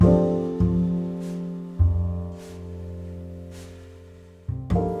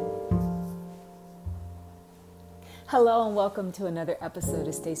Hello and welcome to another episode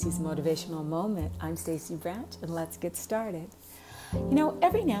of Stacy's Motivational Moment. I'm Stacy Branch and let's get started.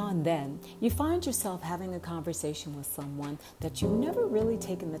 Every now and then you find yourself having a conversation with someone that you've never really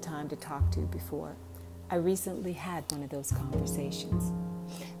taken the time to talk to before. I recently had one of those conversations.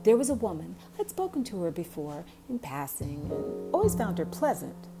 There was a woman. I'd spoken to her before in passing and always found her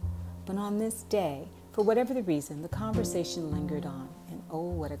pleasant. But on this day, for whatever the reason, the conversation lingered on. And oh,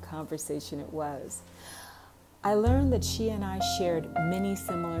 what a conversation it was. I learned that she and I shared many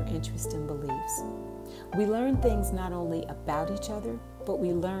similar interests and beliefs. We learned things not only about each other, but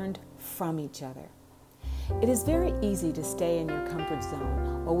we learned from each other. It is very easy to stay in your comfort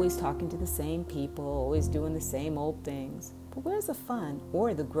zone, always talking to the same people, always doing the same old things. But where's the fun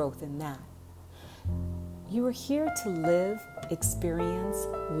or the growth in that? You are here to live, experience,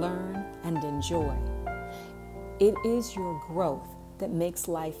 learn, and enjoy. It is your growth that makes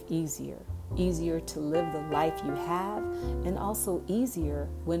life easier to live the life you have, and also easier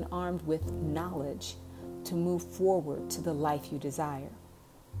when armed with knowledge to move forward to the life you desire.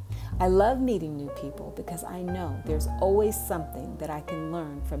 I love meeting new people because I know there's always something that I can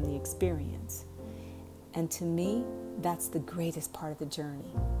learn from the experience. And to me, that's the greatest part of the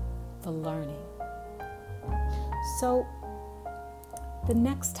journey, the learning. So, the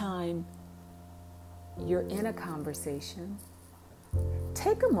next time you're in a conversation,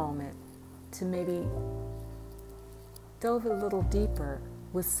 take a moment to maybe delve a little deeper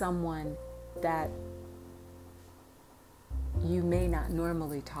with someone that you may not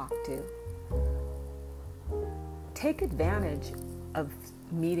normally talk to. Take advantage of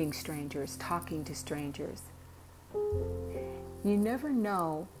meeting strangers, talking to strangers. You never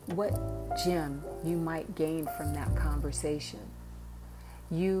know what gem you might gain from that conversation.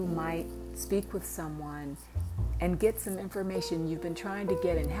 You might speak with someone and get some information you've been trying to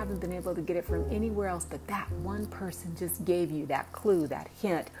get and haven't been able to get it from anywhere else, but that one person just gave you that clue, that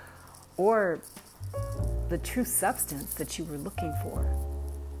hint, or the true substance that you were looking for.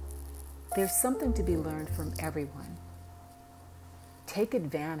 There's something to be learned from everyone. Take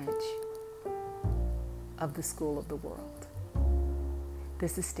advantage of the school of the world.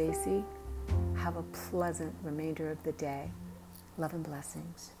 This is Stacy. Have a pleasant remainder of the day. Love and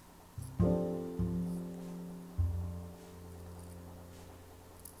blessings.